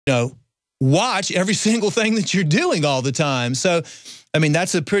watch every single thing that you're doing all the time. So, I mean,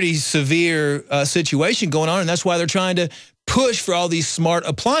 that's a pretty severe situation going on, and that's why they're trying to push for all these smart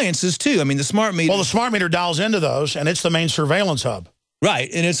appliances, too. I mean, the smart meter... Well, the smart meter dials into those, and it's the main surveillance hub. Right,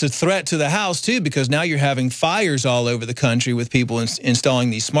 and it's a threat to the house, too, because now you're having fires all over the country with people installing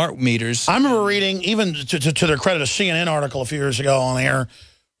these smart meters. I remember reading, even to their credit, a CNN article a few years ago on air,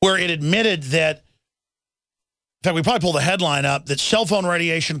 where it admitted that, in fact, we probably pulled the headline up, that cell phone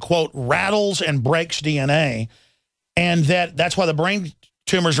radiation, quote, rattles and breaks DNA, and that's why the brain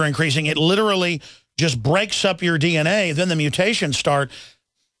tumors are increasing. It literally just breaks up your DNA, then the mutations start.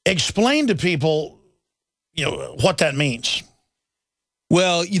 Explain to people, what that means.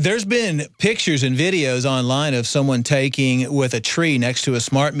 Well, there's been pictures and videos online of someone taking with a tree next to a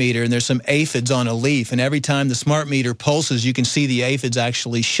smart meter, and there's some aphids on a leaf, and every time the smart meter pulses, you can see the aphids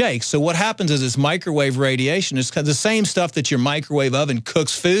actually shake. So what happens is this microwave radiation is the same stuff that your microwave oven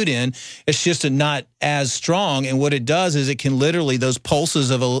cooks food in. It's just not as strong, and what it does is it can literally, those pulses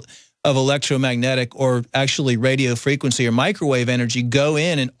of electromagnetic or actually radio frequency or microwave energy go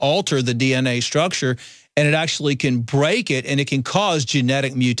in and alter the DNA structure, and it actually can break it, and it can cause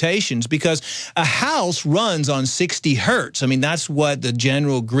genetic mutations because a house runs on 60 hertz. I mean, that's what the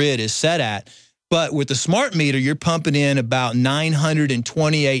general grid is set at. But with the smart meter, you're pumping in about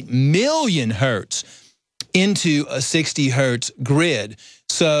 928 million hertz into a 60 hertz grid.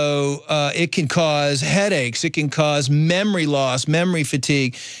 So it can cause headaches. It can cause memory loss, memory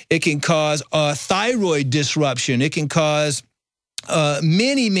fatigue. It can cause thyroid disruption. It can cause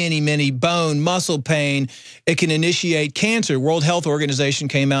many bone, muscle pain. It can initiate cancer. World Health Organization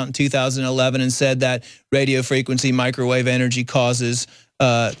came out in 2011 and said that radio frequency microwave energy causes,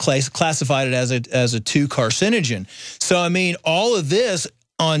 classified it as a 2 carcinogen. So, I mean, all of this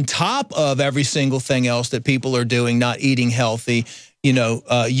on top of every single thing else that people are doing, not eating healthy,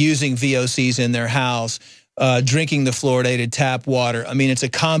 using VOCs in their house, drinking the fluoridated tap water. I mean, it's a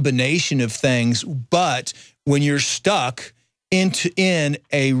combination of things, but when you're stuck in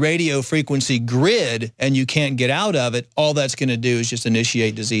a radio frequency grid and you can't get out of it, all that's going to do is just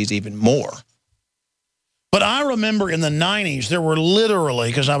initiate disease even more. But I remember in the 90s, there were literally,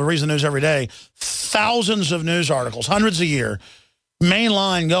 because I read the news every day, thousands of news articles, hundreds a year,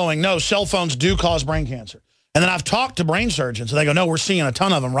 mainline going, no, cell phones do cause brain cancer. And then I've talked to brain surgeons, and they go, no, we're seeing a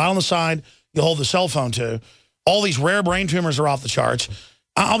ton of them right on the side you hold the cell phone to. All these rare brain tumors are off the charts.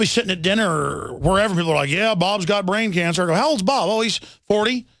 I'll be sitting at dinner or wherever, people are like, yeah, Bob's got brain cancer. I go, how old's Bob? Oh, he's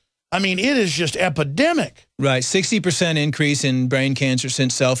 40. I mean, it is just epidemic. Right, 60% increase in brain cancer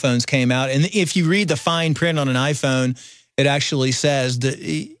since cell phones came out. And if you read the fine print on an iPhone, it actually says that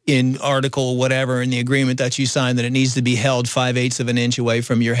in article whatever in the agreement that you signed that it needs to be held 5/8 of an inch away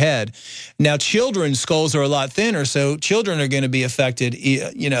from your head. Now, children's skulls are a lot thinner, so children are going to be affected,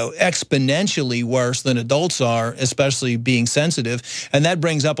 exponentially worse than adults are, especially being sensitive. And that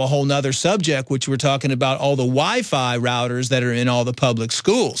brings up a whole nother subject, which we're talking about all the Wi-Fi routers that are in all the public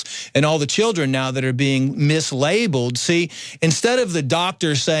schools and all the children now that are being mislabeled. See, instead of the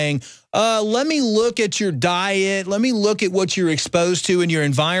doctor saying, let me look at your diet. Let me look at what you're exposed to in your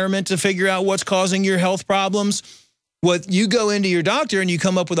environment to figure out what's causing your health problems. What you go into your doctor and you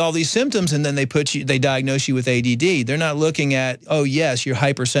come up with all these symptoms, and then they diagnose you with ADD. They're not looking at, oh yes, you're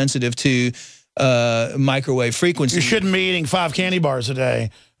hypersensitive to microwave frequency. You shouldn't be eating 5 candy bars a day.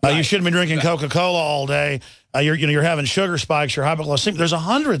 Right. You shouldn't be drinking Coca-Cola all day. You're having sugar spikes. You're hypoglycemic. There's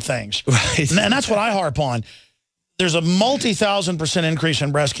 100 things, right? And that's what I harp on. There's a multi-1,000% increase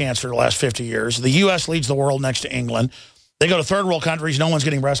in breast cancer in the last 50 years. The U.S. leads the world next to England. They go to third world countries, no one's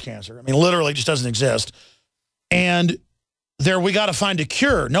getting breast cancer. I mean, literally, it just doesn't exist. And we got to find a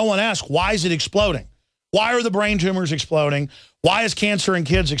cure. No one asks, why is it exploding? Why are the brain tumors exploding? Why is cancer in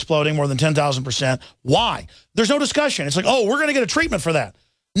kids exploding more than 10,000%? Why? There's no discussion. It's like, oh, we're going to get a treatment for that.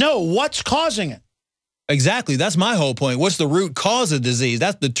 No, what's causing it? Exactly. That's my whole point. What's the root cause of disease?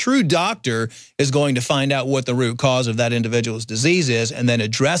 That's the true doctor is going to find out what the root cause of that individual's disease is and then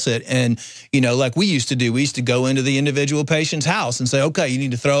address it. And, like we used to do, we used to go into the individual patient's house and say, okay, you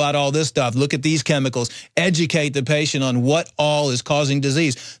need to throw out all this stuff. Look at these chemicals. Educate the patient on what all is causing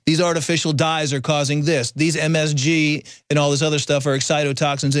disease. These artificial dyes are causing this. These MSG and all this other stuff are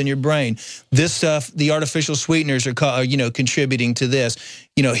excitotoxins in your brain. This stuff, the artificial sweeteners are, contributing to this.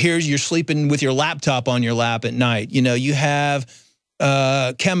 Here's you're sleeping with your laptop on your lap at night. You have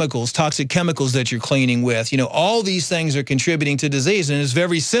chemicals, toxic chemicals that you're cleaning with. You know, all these things are contributing to disease, and it's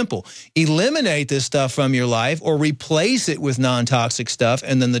very simple. Eliminate this stuff from your life or replace it with non-toxic stuff,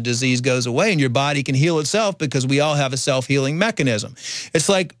 and then the disease goes away, and your body can heal itself because we all have a self-healing mechanism. It's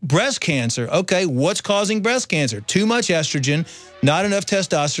like breast cancer. Okay, what's causing breast cancer? Too much estrogen, not enough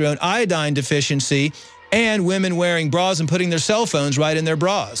testosterone, iodine deficiency, and women wearing bras and putting their cell phones right in their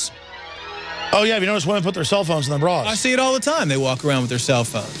bras. Oh, yeah, have you noticed women put their cell phones in their bras? I see it all the time. They walk around with their cell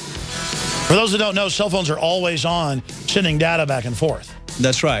phone. For those that don't know, cell phones are always on, sending data back and forth.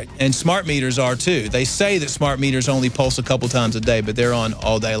 That's right. And smart meters are, too. They say that smart meters only pulse a couple times a day, but they're on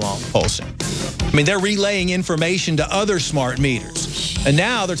all day long pulsing. I mean, they're relaying information to other smart meters. And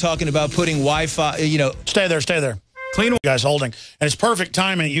now they're talking about putting Wi-Fi, you know. Stay there, stay there. Clean you guys holding. And it's perfect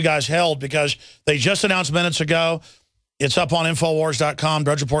timing that you guys held because they just announced minutes ago. It's up on Infowars.com,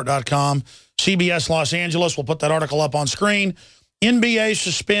 DrudgeReport.com. CBS Los Angeles, we'll put that article up on screen. NBA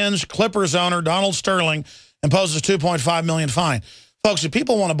suspends Clippers owner Donald Sterling, imposes $2.5 million fine. Folks, if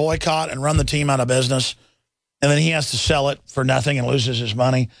people want to boycott and run the team out of business, and then he has to sell it for nothing and loses his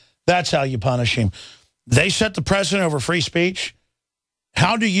money, that's how you punish him. They set the precedent over free speech.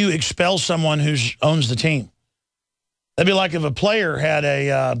 How do you expel someone who owns the team? That'd be like if a player had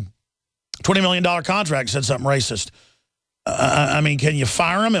a $20 million contract and said something racist. I mean, can you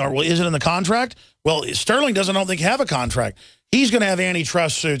fire him, or is it in the contract? Well, Sterling doesn't, I don't think, have a contract. He's going to have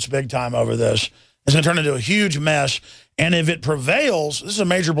antitrust suits big time over this. It's going to turn into a huge mess. And if it prevails, this is a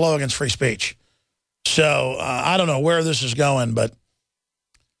major blow against free speech. So I don't know where this is going, but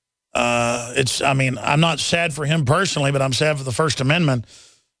I mean, I'm not sad for him personally, but I'm sad for the First Amendment.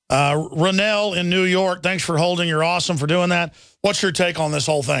 Ronell in New York, thanks for holding. You're awesome for doing that. What's your take on this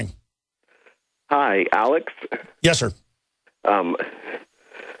whole thing? Hi, Alex. Yes, sir.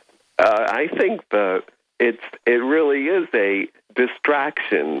 I think that it really is a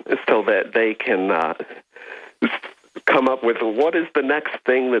distraction so that they can come up with what is the next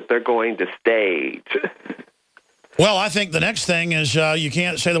thing that they're going to stage. Well, I think the next thing is you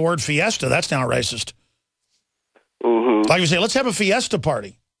can't say the word fiesta. That's now racist. Mm-hmm. Like you say, let's have a fiesta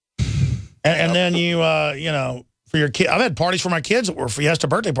party. And then you know, for your kid. I've had parties for my kids that were fiesta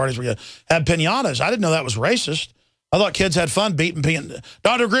birthday parties where you had piñatas. I didn't know that was racist. I thought kids had fun beating piñatas.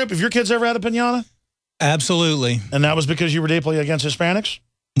 Dr. Grip, have your kids ever had a piñata? Absolutely. And that was because you were deeply against Hispanics?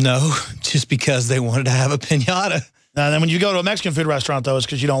 No, just because they wanted to have a piñata. And then when you go to a Mexican food restaurant, though, it's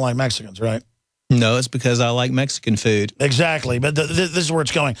because you don't like Mexicans, right? No, it's because I like Mexican food. Exactly. But this is where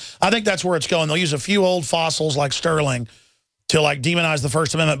it's going. I think that's where it's going. They'll use a few old fossils like Sterling to, like, demonize the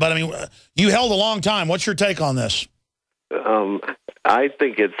First Amendment. But, I mean, you held a long time. What's your take on this? I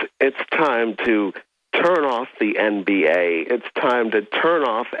think it's time to turn off the NBA. It's time to turn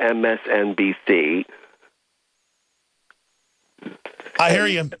off MSNBC. I hear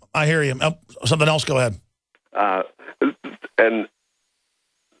you. I hear you. Oh, something else, go ahead.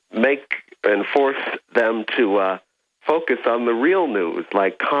 And force them to focus on the real news,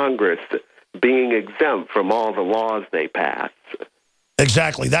 like Congress being exempt from all the laws they pass.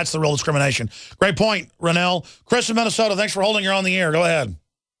 Exactly. That's the real discrimination. Great point, Ronell. Chris in Minnesota, thanks for holding. You're on the air. Go ahead.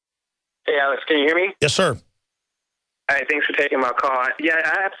 Hey, Alex, can you hear me? Yes, sir. Hey, thanks for taking my call. Yeah,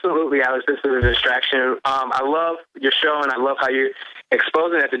 absolutely, Alex. This is a distraction. I love your show, and I love how you're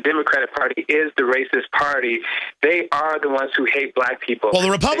exposing that the Democratic Party is the racist party. They are the ones who hate black people. Well,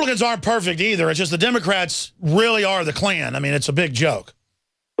 the Republicans aren't perfect either. It's just the Democrats really are the Klan. I mean, it's a big joke.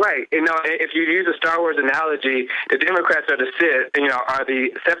 Right. You know, if you use a Star Wars analogy, the Democrats are the Sith, are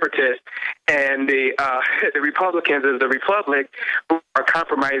the separatists, and the Republicans is the Republic who are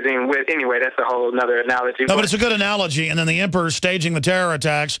compromising with. Anyway, that's a whole other analogy. No, but it's a good analogy. And then the Emperor's staging the terror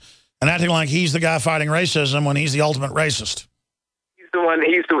attacks and acting like he's the guy fighting racism when he's the ultimate racist.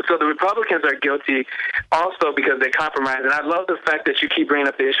 So the Republicans are guilty also because they compromise. And I love the fact that you keep bringing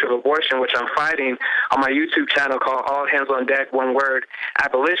up the issue of abortion, which I'm fighting on my YouTube channel called All Hands on Deck, one word,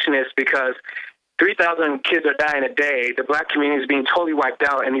 abolitionists, because 3,000 kids are dying a day. The black community is being totally wiped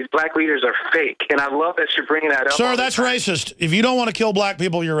out, and these black leaders are fake. And I love that you're bringing that up. Sir, that's racist. If you don't want to kill black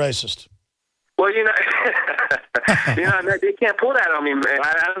people, you're racist. Well, they can't pull that on me, man.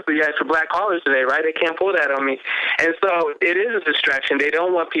 I honestly asked for black callers today, right? They can't pull that on me. And so it is a distraction. They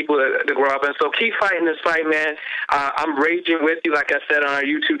don't want people to grow up. And so keep fighting this fight, man. I'm raging with you, like I said, on our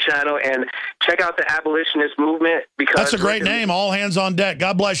YouTube channel. And check out the abolitionist movement. Because that's a great name, All Hands on Deck.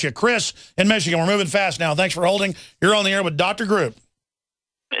 God bless you. Chris in Michigan, we're moving fast now. Thanks for holding. You're on the air with Dr. Group.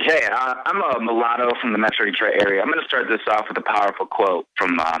 Hey, I'm a mulatto from the Metro Detroit area. I'm going to start this off with a powerful quote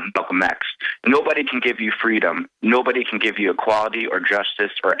from Malcolm X. Nobody can give you freedom. Nobody can give you equality or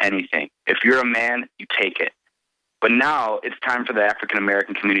justice or anything. If you're a man, you take it. But now it's time for the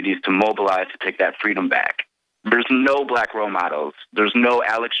African-American communities to mobilize to take that freedom back. There's no black role models. There's no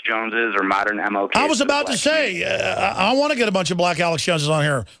Alex Joneses or modern MLK. I was about to say, I want to get a bunch of black Alex Joneses on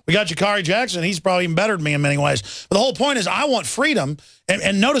here. We got Jakari Jackson. He's probably even better than me in many ways. But the whole point is I want freedom.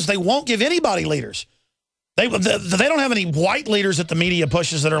 And notice they won't give anybody leaders. They don't have any white leaders that the media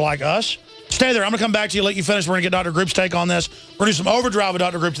pushes that are like us. Stay there. I'm going to come back to you, let you finish. We're going to get Dr. Group's take on this. We're going to do some Overdrive with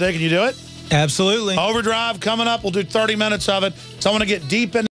Dr. Group today. Can you do it? Absolutely. Overdrive coming up. We'll do 30 minutes of it. So I want to get deep in.